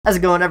How's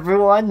it going,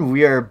 everyone?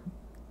 We are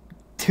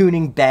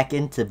tuning back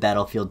into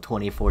Battlefield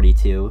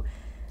 2042.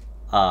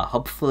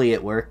 Hopefully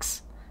it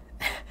works.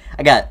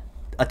 I got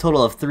a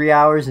total of 3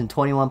 hours and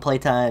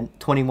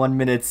 21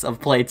 minutes of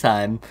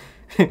playtime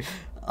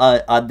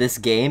on this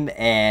game,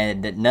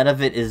 and none of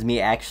it is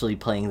me actually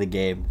playing the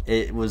game.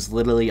 It was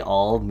literally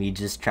all me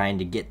just trying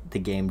to get the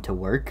game to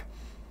work.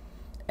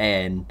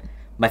 And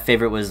my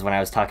favorite was when I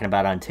was talking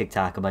about it on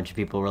TikTok, a bunch of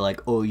people were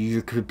like, "Oh,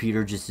 your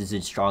computer just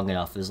isn't strong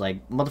enough." It was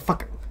like,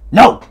 motherfucker,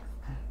 no!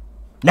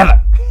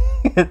 Never!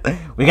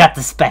 We got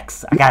the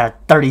specs. I got a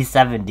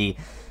 3070.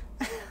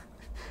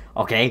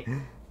 Okay?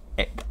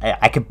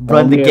 I could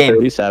run the game.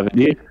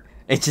 3070?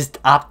 It's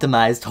just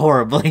optimized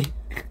horribly.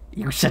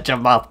 You shut your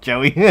mouth,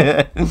 Joey.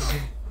 Yeah,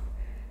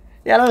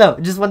 I don't know.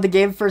 Just when the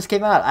game first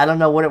came out, I don't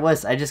know what it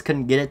was. I just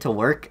couldn't get it to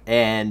work.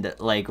 And,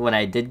 like, when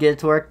I did get it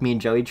to work, me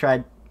and Joey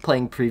tried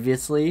playing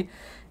previously.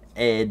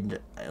 And,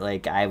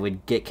 like, I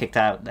would get kicked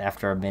out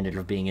after a minute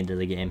of being into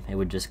the game. It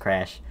would just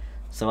crash.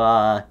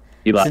 So,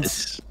 He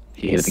lies.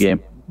 He hated the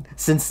game.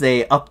 Since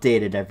they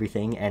updated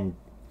everything and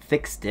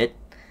fixed it,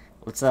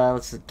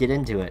 let's get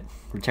into it.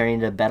 Returning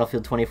to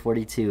Battlefield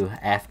 2042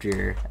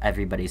 after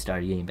everybody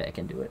started getting back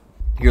into it.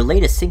 Your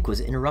latest sync was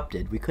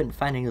interrupted. We couldn't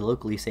find any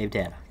locally saved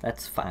data.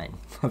 That's fine.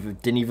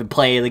 Didn't even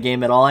play the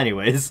game at all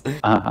anyways.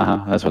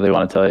 That's what they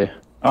want to tell you.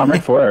 Oh, I'm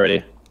rank 4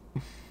 already.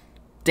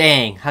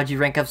 Dang, how'd you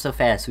rank up so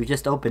fast? We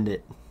just opened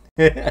it.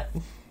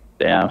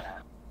 Damn.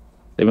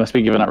 They must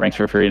be giving out ranks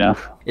for free now.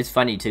 It's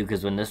funny, too,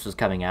 because when this was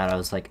coming out, I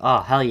was like,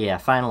 oh, hell yeah,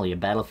 finally a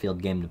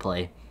Battlefield game to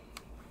play.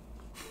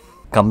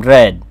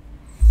 Comrade,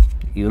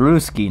 you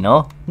Ruski,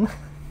 no?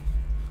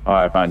 Oh,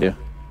 I found you.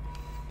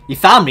 You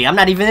found me, I'm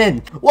not even in.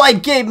 Why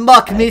game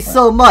mock me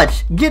so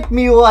much? Get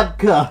me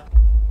vodka.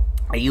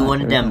 Are you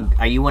one of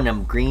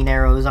them green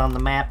arrows on the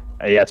map?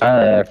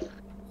 Yeah,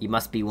 You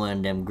must be one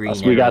of them green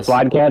arrows. we got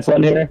slide cancel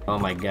in here. Oh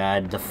my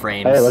god, the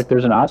frames. Hey, look,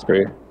 there's an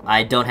Osprey.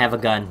 I don't have a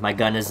gun. My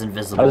gun is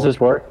invisible. How does this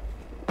work?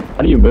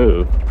 How do you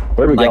move?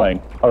 Where are we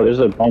going? Oh, there's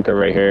a bunker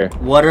right here.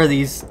 What are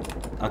these?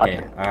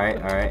 Okay,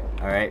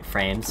 alright.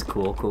 Frames.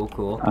 Cool.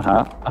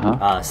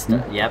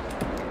 Yep.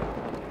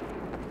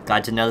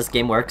 Glad to know this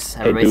game works.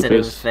 Everybody said it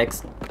was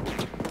fixed.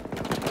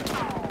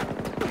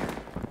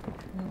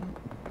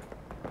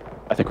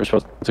 I think we're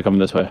supposed to come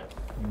this way.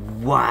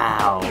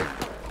 Wow.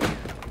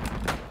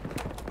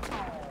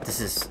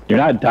 This is You're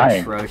not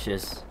dying.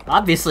 atrocious.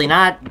 Obviously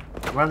not.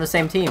 We're on the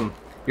same team.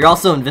 You're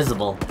also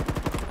invisible.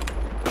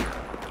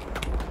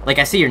 Like,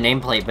 I see your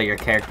nameplate, but your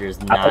character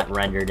is not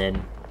rendered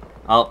in.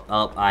 Oh,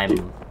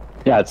 I'm...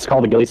 Yeah, it's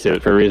called a ghillie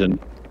suit for a reason.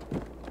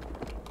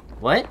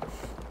 What?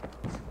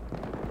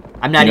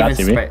 I'm not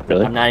even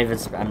Really? I'm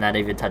not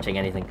even touching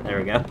anything. There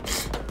we go.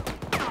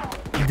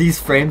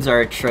 These frames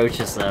are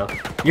atrocious though.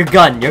 Your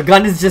gun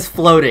is just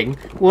floating.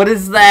 What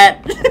is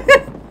that?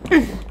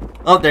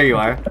 Oh, there you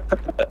are.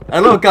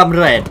 Hello,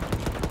 comrade.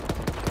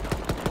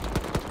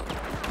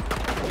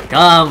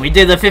 Come, we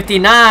did the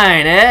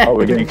 59, eh? Oh,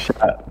 we're getting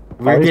shot.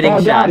 We're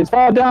getting shot. He's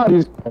falling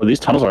down. Oh, these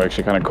tunnels are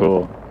actually kind of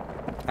cool.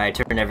 Alright,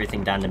 turn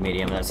everything down to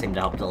medium. That seemed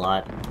to help a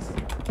lot.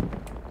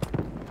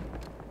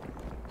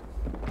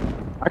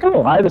 I can't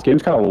lie, this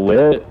game's kind of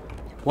lit.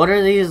 What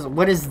are these?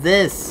 What is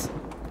this?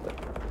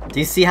 Do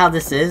you see how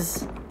this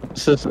is?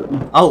 This is...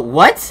 Oh,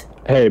 what?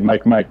 Hey,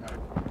 Mike.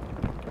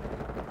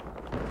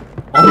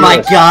 Oh my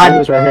god!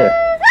 This right here.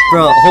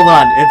 Bro, hold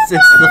on. It's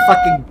the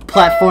fucking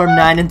platform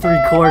 9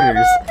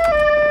 3/4.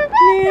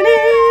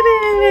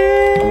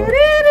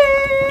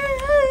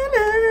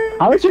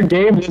 How is your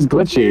game this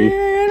glitchy?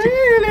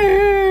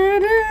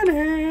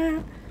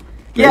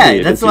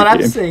 Yeah, that's what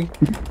I'm saying.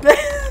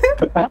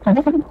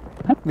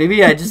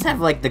 Maybe I just have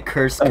like the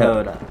curse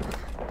code.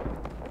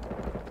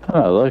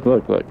 Oh,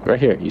 look. Right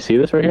here. You see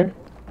this right here?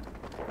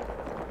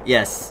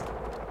 Yes.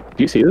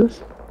 Do you see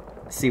this?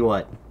 See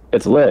what?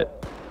 It's lit.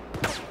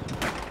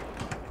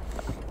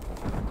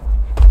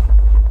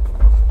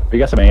 We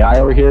got some AI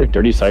over here.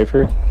 Dirty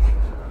Cypher.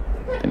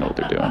 They know what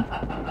they're doing.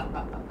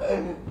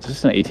 Is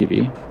this an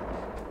ATV?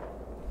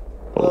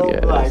 Oh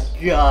yeah. My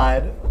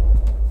god.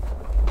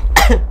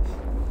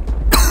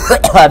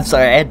 I'm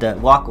sorry, I had to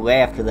walk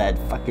away after that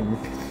fucking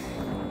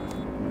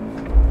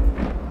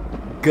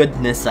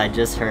goodness I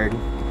just heard.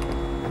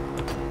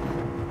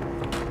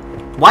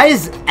 Why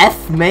is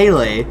F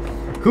melee?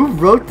 Who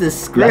wrote this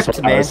script, That's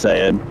what man? I was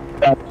saying.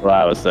 That's what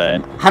I was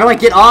saying. How do I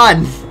get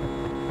on?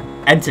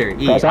 Enter.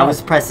 E. Press I on.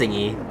 was pressing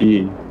E.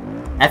 E.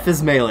 F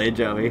is melee,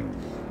 Joey.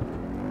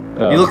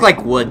 Oh. You look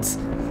like Woods.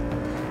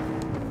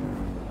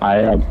 I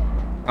am.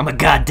 I'm a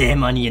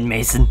goddamn onion,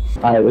 Mason.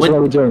 Alright, this is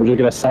what we're doing. We're just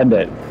gonna send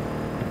it.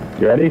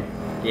 You ready?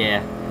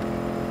 Yeah.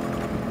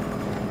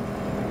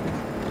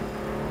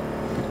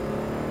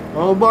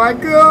 Oh my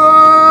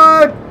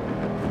god!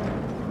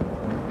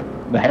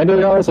 The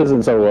handling on this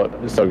isn't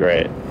so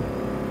great.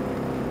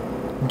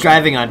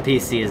 Driving on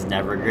PC is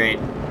never great.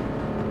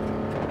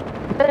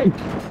 Hey!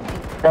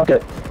 Fuck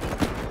it.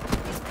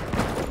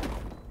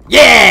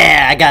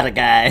 Yeah! I got a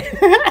guy!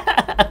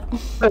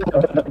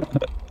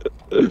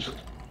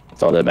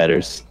 That's all that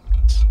matters.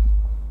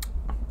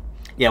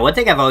 Yeah, one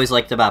thing I've always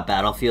liked about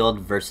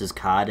Battlefield versus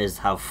COD is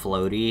how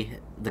floaty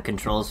the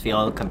controls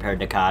feel compared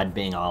to COD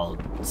being all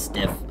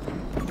stiff.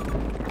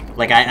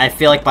 Like, I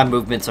feel like my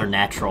movements are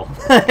natural.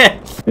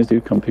 This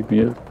dude, come pick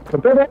me up.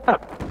 Come pick me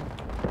up!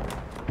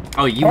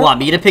 Oh, you want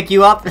me to pick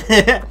you up?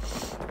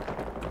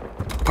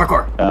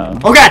 Parkour!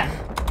 Oh god!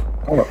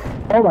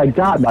 Oh my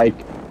god, Mike.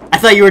 I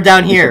thought you were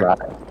down here.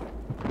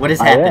 What is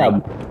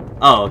happening? am.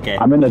 Oh, okay.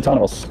 I'm in the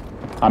tunnels.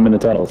 I'm in the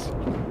tunnels.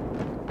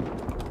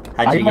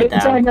 How'd you get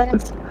down?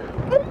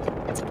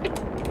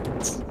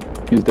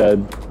 He's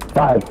dead.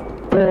 5,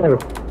 4.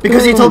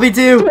 Because he told me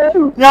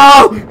to!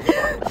 No!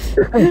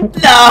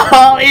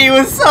 No! He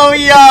was so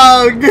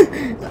young!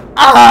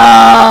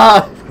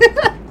 Ah!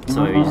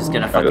 So are you just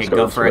gonna fucking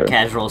go for a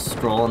casual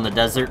stroll in the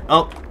desert?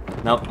 Oh!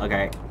 Nope,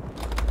 okay.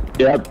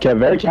 Yep, okay,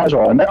 very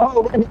casual. And then,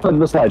 oh, right on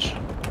this ledge.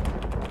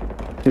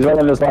 He's right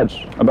on this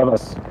ledge, above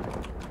us.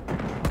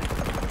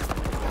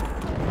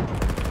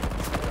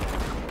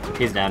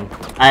 He's down.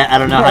 I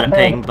don't know how to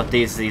ping, but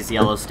these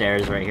yellow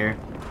stairs right here.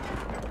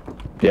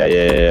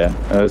 Yeah.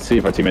 Let's see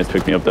if our teammates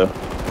pick me up, though.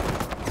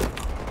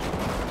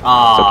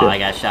 Oh, okay. I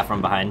got shot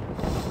from behind.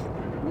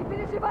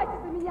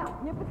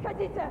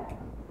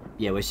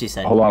 Yeah, what she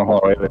said. Hold on,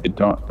 wait.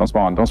 Don't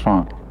spawn. Don't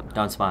spawn.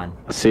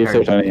 Let's see if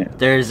there's any.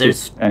 There's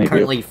any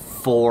currently good.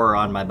 4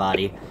 on my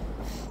body.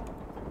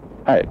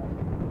 Alright.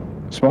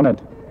 Spawn in.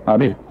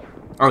 Me.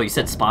 Oh, you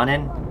said spawn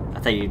in? I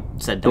thought you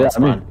said don't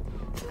spawn.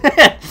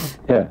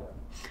 Yeah.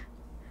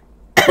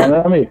 Spawn in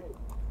on me.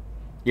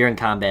 You're in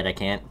combat, I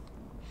can't.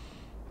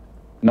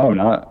 No, I'm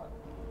not.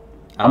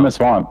 Oh. I'm in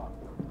spawn.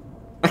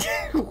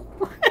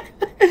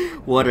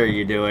 What are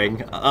you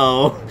doing?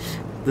 Oh,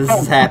 this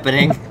is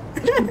happening.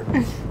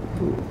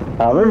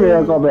 I'm a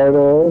vehicle,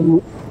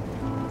 baby.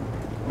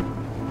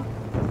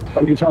 Oh,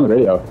 you can turn on the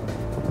radio.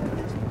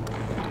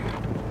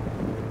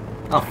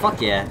 Oh, fuck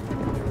yeah.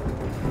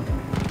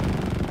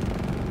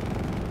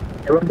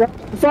 Look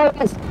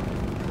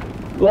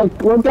down, look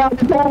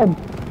down.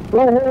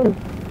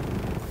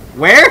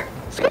 Where?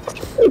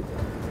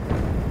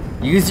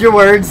 Use your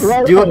words.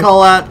 Do a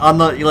call out on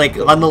the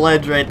on the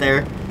ledge right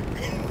there.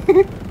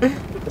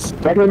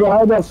 Directly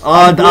behind us.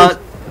 Oh,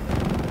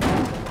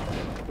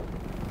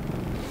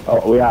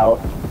 we out.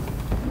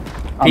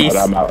 Peace.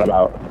 I'm out.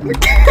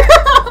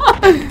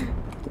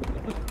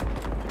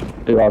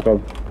 You're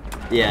welcome.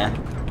 Yeah.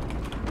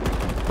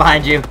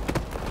 Behind you.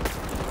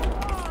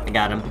 I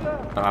got him,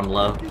 but I'm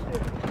low.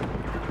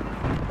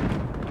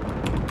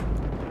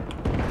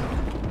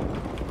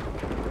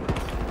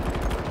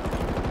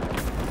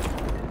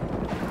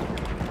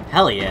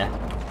 Hell yeah.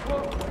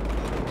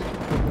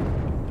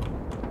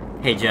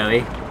 Hey,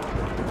 Joey.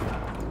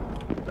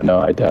 No,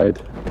 I died.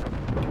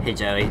 Hey,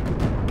 Joey.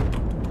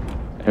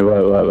 Hey,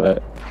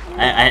 what?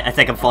 I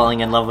think I'm falling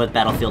in love with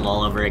Battlefield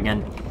all over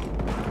again.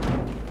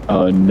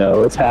 Oh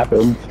no, it's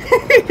happened.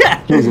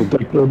 He's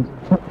addicted.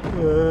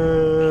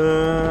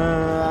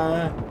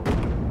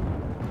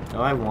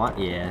 Oh, I want,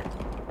 yeah.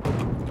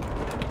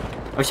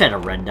 I wish I had a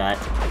red dot.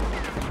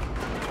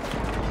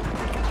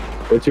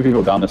 There are 2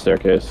 people down the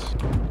staircase.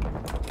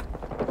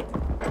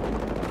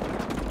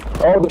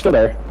 Oh, they're still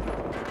there.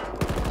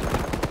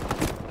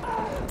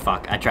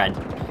 Fuck, I tried.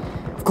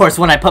 Of course,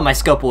 when I put my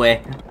scope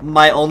away.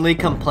 My only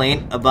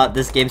complaint about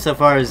this game so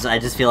far is I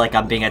just feel like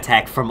I'm being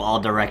attacked from all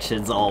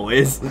directions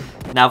always.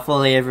 Now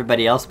fully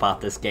everybody else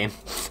bought this game.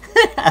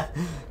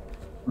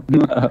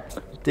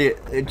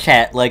 Dude,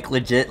 chat, like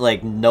legit,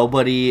 like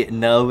nobody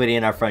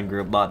in our friend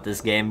group bought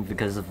this game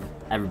because of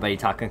everybody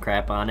talking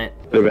crap on it.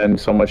 It would have been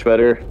so much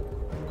better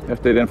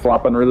if they didn't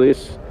flop on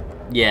release.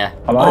 Yeah.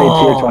 I'm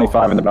already tier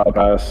 25 in the Battle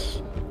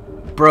Pass.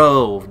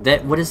 Bro,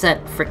 what is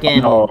that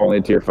freaking... No,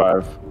 only tier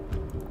 5.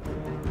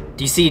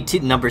 Do you see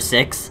number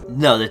 6?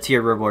 No, the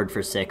tier reward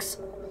for 6.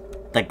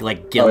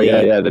 Like ghillie.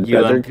 Oh yeah, the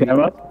desert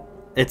camo?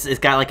 It's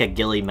got like a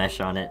ghillie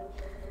mesh on it.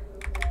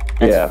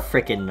 That's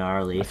freaking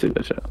gnarly. I see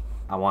that shit.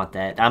 I want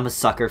that. I'm a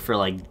sucker for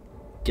like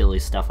ghillie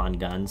stuff on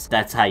guns.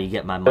 That's how you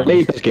get my I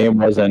money. think this game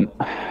wasn't...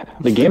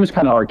 The game is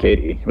kind of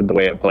arcadey with the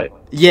way it played.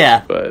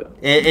 Yeah, but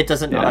it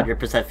doesn't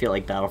 100% feel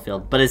like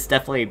Battlefield, but it's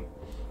definitely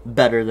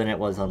better than it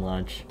was on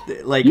launch.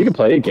 Like, you can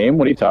play a game?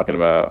 What are you talking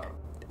about?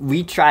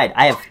 We tried.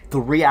 I have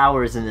 3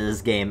 hours into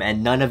this game,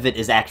 and none of it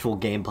is actual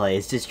gameplay.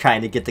 It's just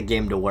trying to get the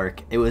game to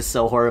work. It was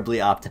so horribly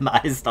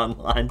optimized on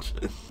launch.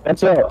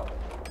 That's it.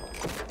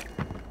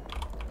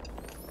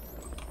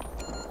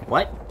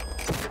 What?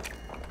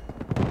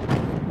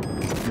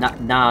 No,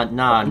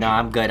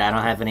 I'm good. I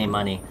don't have any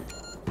money.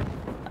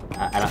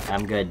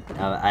 I'm good.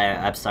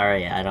 I'm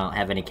sorry. I don't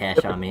have any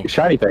cash on me.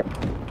 Shiny thing.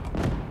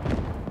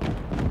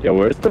 Yo,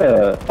 where's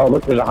the... Oh,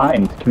 look, there's a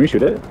hind. Can we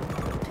shoot it?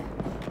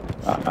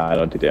 I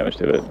don't do damage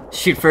to it.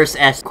 Shoot first,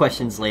 ask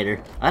questions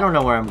later. I don't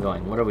know where I'm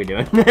going. What are we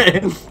doing?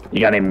 You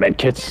got any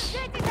medkits?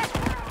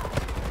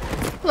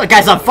 Look,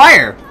 guy's on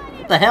fire!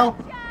 What the hell?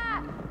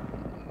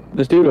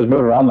 This dude was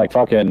moving around like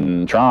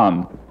fucking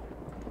Tron.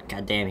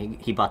 God damn,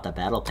 he bought the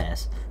battle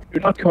pass. Do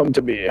not come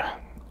to me.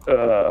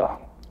 I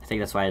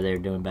think that's why they're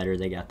doing better.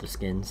 They got the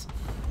skins.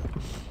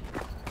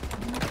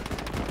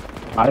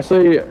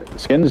 Honestly,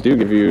 skins do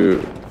give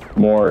you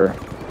more.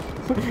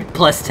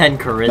 Plus 10 No,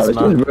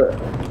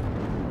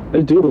 charisma.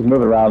 this dude was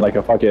moving around like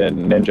a fucking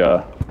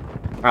ninja.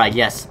 Alright,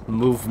 yes,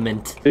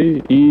 movement.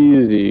 See?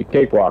 Easy.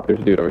 Cakewalk. There's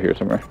a dude over here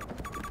somewhere.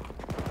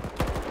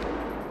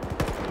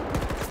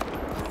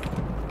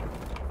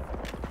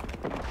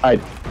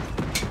 Hide.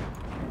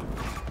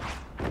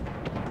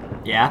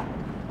 Yeah?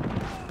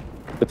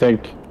 The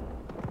tank.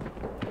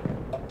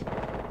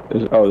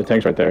 Oh, the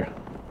tank's right there.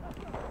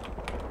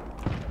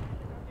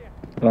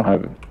 I don't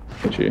have it.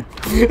 Hit you.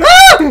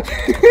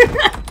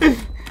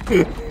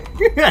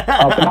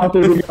 Up the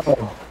mountain we go.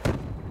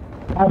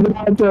 Up the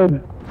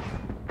mountain.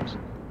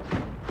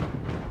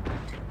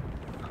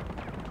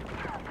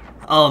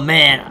 Oh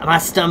man, my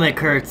stomach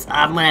hurts.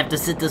 I'm gonna have to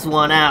sit this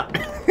one out.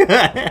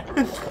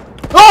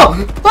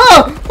 Oh!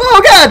 Oh!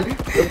 Oh god!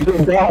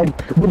 We're down.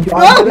 We're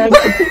Oh!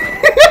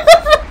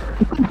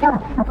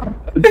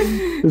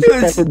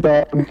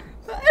 down.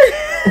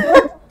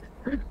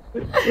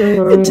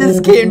 It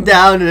just came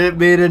down and it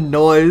made a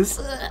noise.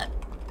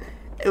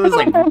 It was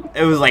like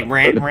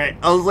rant rant.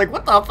 I was like,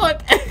 what the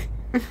fuck?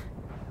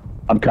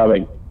 I'm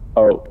coming.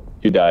 Oh,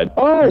 you died.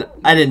 Oh!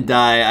 I didn't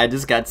die, I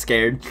just got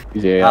scared.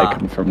 These AI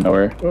come from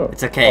nowhere.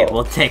 It's okay,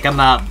 we'll take them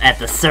out at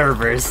the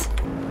servers.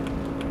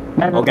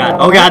 Oh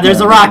god,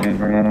 there's a rock!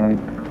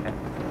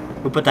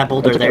 Who put that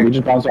boulder there? We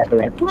just bounced off the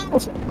rock.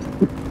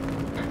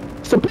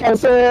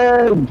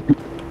 Suppressing!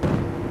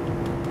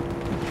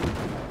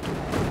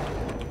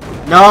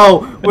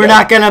 No, we're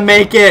not gonna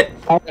make it!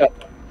 I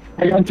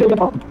gotta take it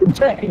off the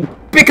tank.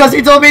 Because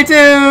he told me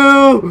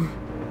to!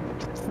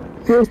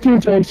 There's 2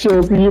 tank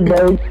shows me, you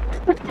know.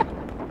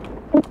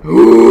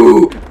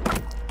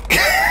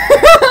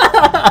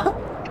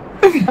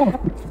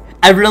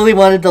 I really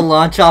wanted to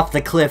launch off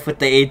the cliff with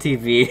the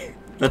ATV.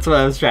 That's what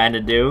I was trying to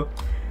do.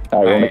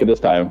 Alright, we'll make it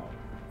this time.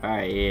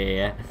 Alright,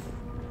 yeah.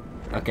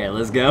 Okay,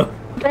 let's go.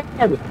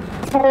 Let's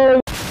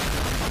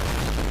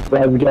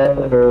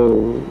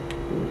go.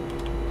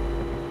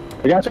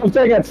 I got you,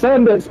 take it,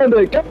 send it,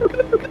 go, go,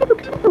 go,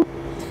 go.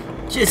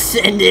 Just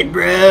send it,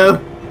 bro.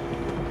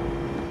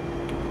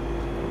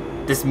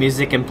 This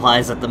music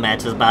implies that the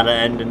match is about to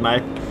end in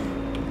my...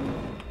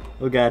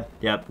 Oh god,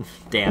 yep,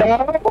 damn.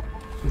 No.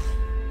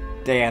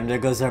 Damn, there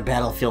goes our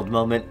battlefield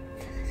moment.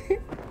 It's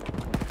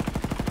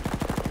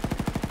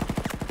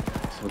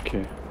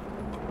okay.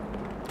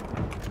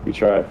 We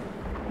try.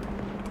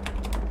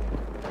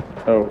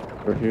 Oh,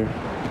 we're here.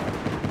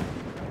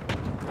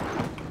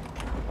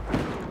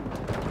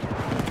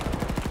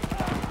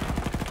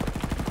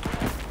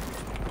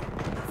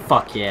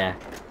 Fuck yeah.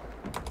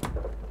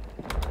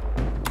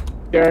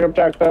 Get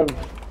objective.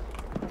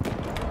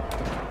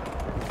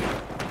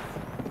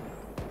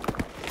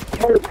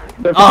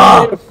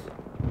 Oh!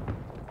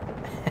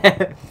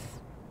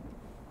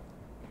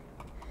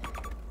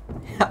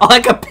 I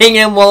can ping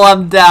him while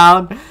I'm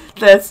down.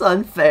 That's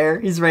unfair.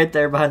 He's right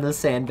there behind those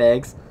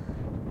sandbags.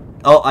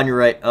 Oh, on your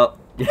right. Oh.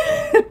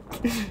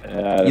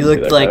 Yeah, you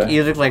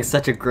look like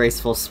such a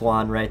graceful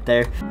swan right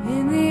there.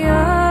 In the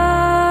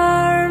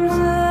arms of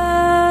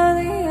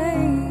the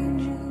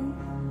angel,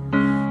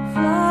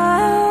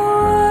 fly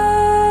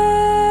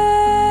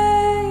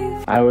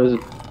away. I was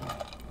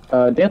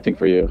dancing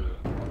for you.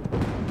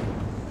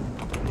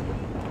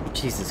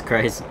 Jesus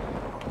Christ.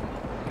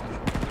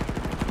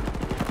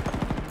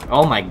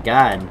 Oh my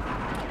god.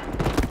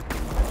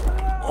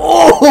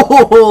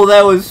 Oh,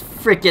 that was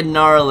freaking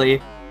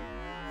gnarly.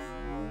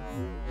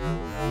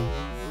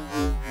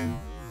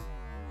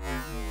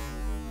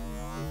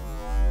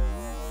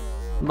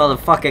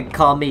 Motherfucking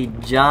call me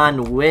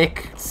John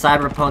Wick,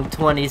 Cyberpunk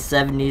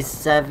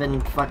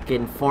 2077,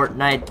 fucking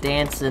Fortnite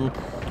dancing.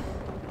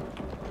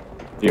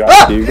 You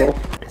got a eagle?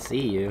 I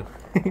see you.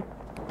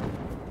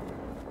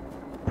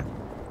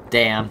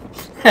 Damn.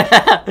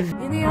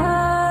 In the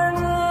arms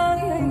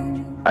of the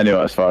angel. I knew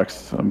I was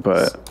fucked,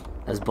 but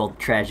That's both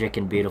tragic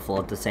and beautiful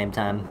at the same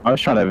time. I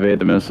was trying to evade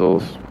the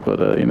missiles, but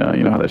you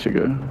know how that should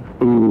go.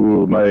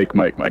 Ooh, Mike,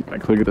 look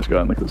at this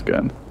gun, It's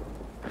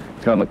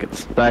gonna look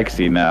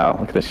sexy now.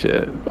 Look at this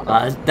shit.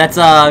 That's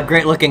a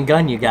great looking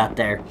gun you got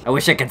there. I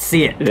wish I could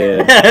see it.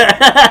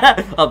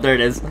 Yeah. Oh, there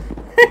it is.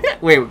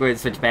 wait,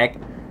 switch back.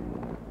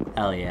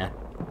 Hell yeah.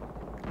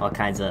 All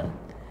kinds of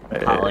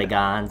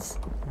polygons,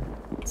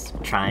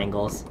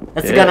 triangles.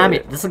 That's the gun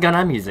this is the gun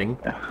I'm using.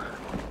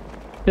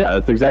 Yeah,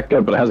 that's the exact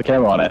gun, but it has a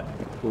camo on it.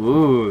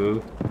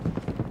 Ooh.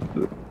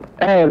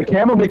 Hey, the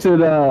camo makes it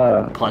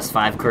 +5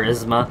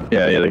 charisma.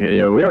 Yeah,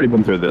 we already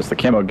been through this. The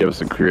camo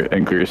gives us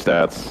increased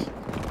stats.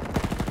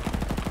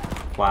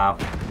 Wow.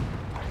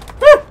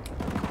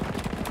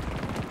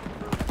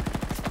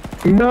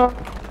 No.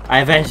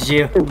 I avenged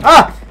you.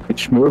 Ah! We're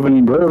schmoving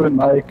and grooving,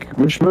 Mike.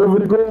 We're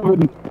schmoving and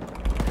grooving.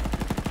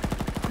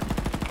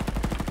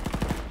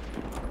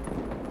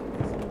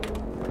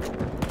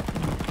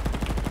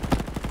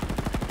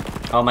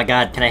 Oh my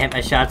god, can I hit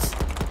my shots?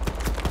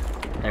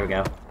 There we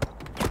go.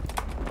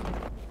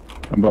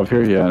 I'm above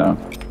here, yeah, I know.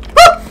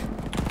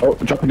 Oh,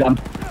 jumping down.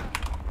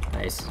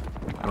 Nice.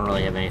 I don't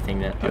really have anything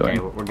that... Healing. Okay,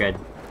 we're good.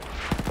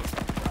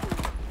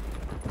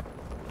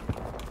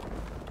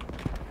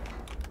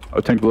 Oh,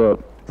 tank blew up.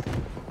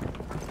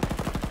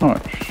 Oh,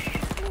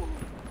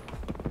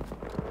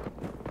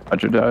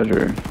 Dodger,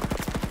 Dodger.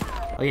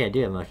 Oh yeah, I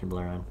do have motion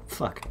blur on.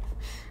 Fuck.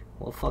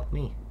 Well, fuck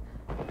me.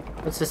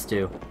 What's this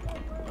do?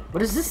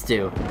 What does this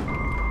do?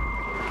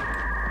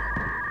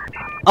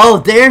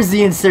 Oh, there's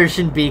the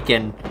insertion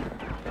beacon.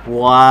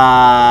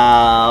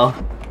 Wow.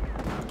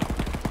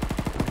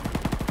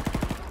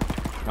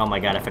 Oh my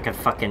god, if I could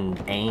fucking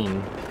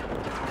aim.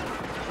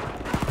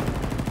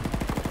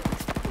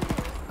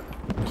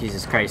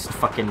 Jesus Christ,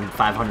 fucking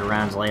 500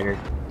 rounds later.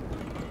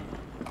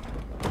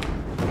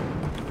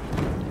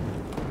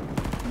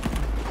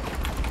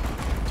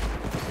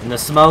 In the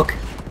smoke.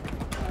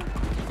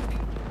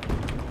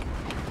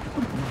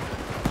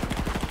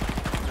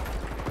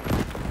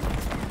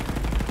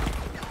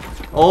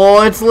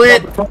 Oh, it's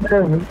lit!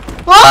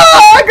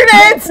 Oh,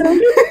 grenades!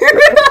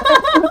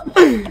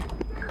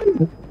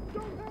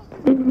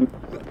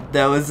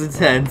 That was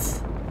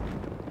intense.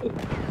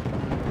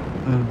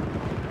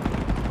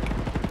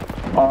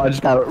 Oh, I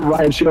just got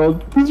riot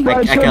shield.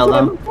 I killed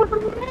him.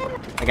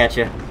 I got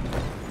you.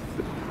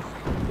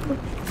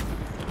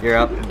 You're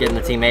up. Getting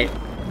the teammate.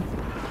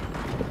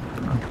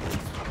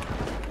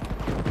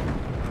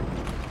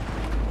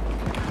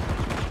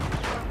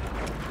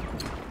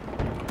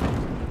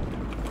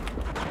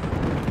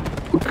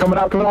 Coming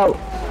out, coming out.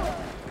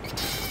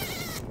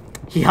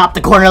 He hopped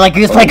the corner like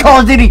he was playing Call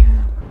of Duty.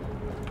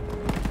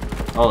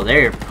 Oh,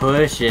 they're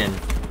pushing.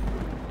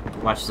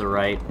 Watch the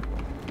right.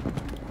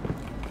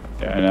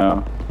 Yeah, I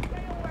know.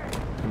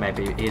 He might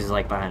be. He's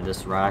like behind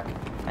this rock,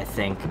 I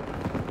think.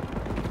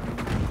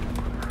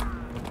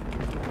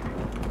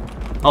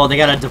 Oh, they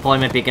got a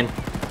deployment beacon.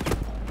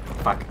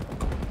 Fuck.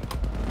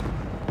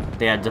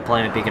 They had a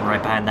deployment beacon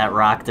right behind that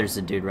rock. There's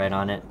a dude right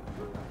on it.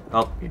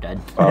 Oh, you're dead.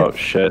 Oh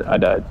shit, I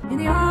died. In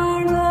the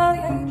arms of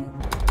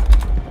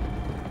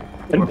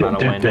the We're about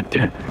to win.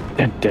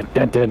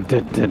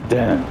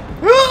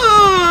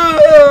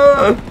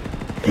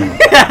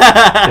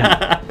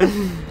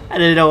 I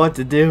didn't know what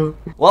to do.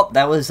 Well,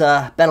 that was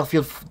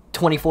Battlefield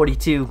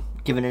 2042.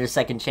 Giving it a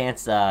second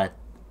chance.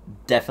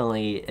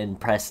 Definitely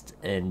impressed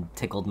and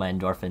tickled my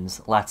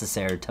endorphins. Lots of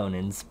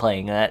serotonins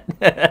playing that.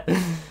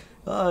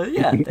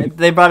 Yeah,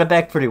 they brought it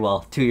back pretty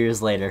well 2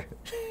 years later.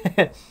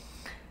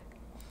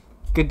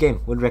 Good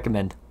game. Would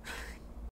recommend.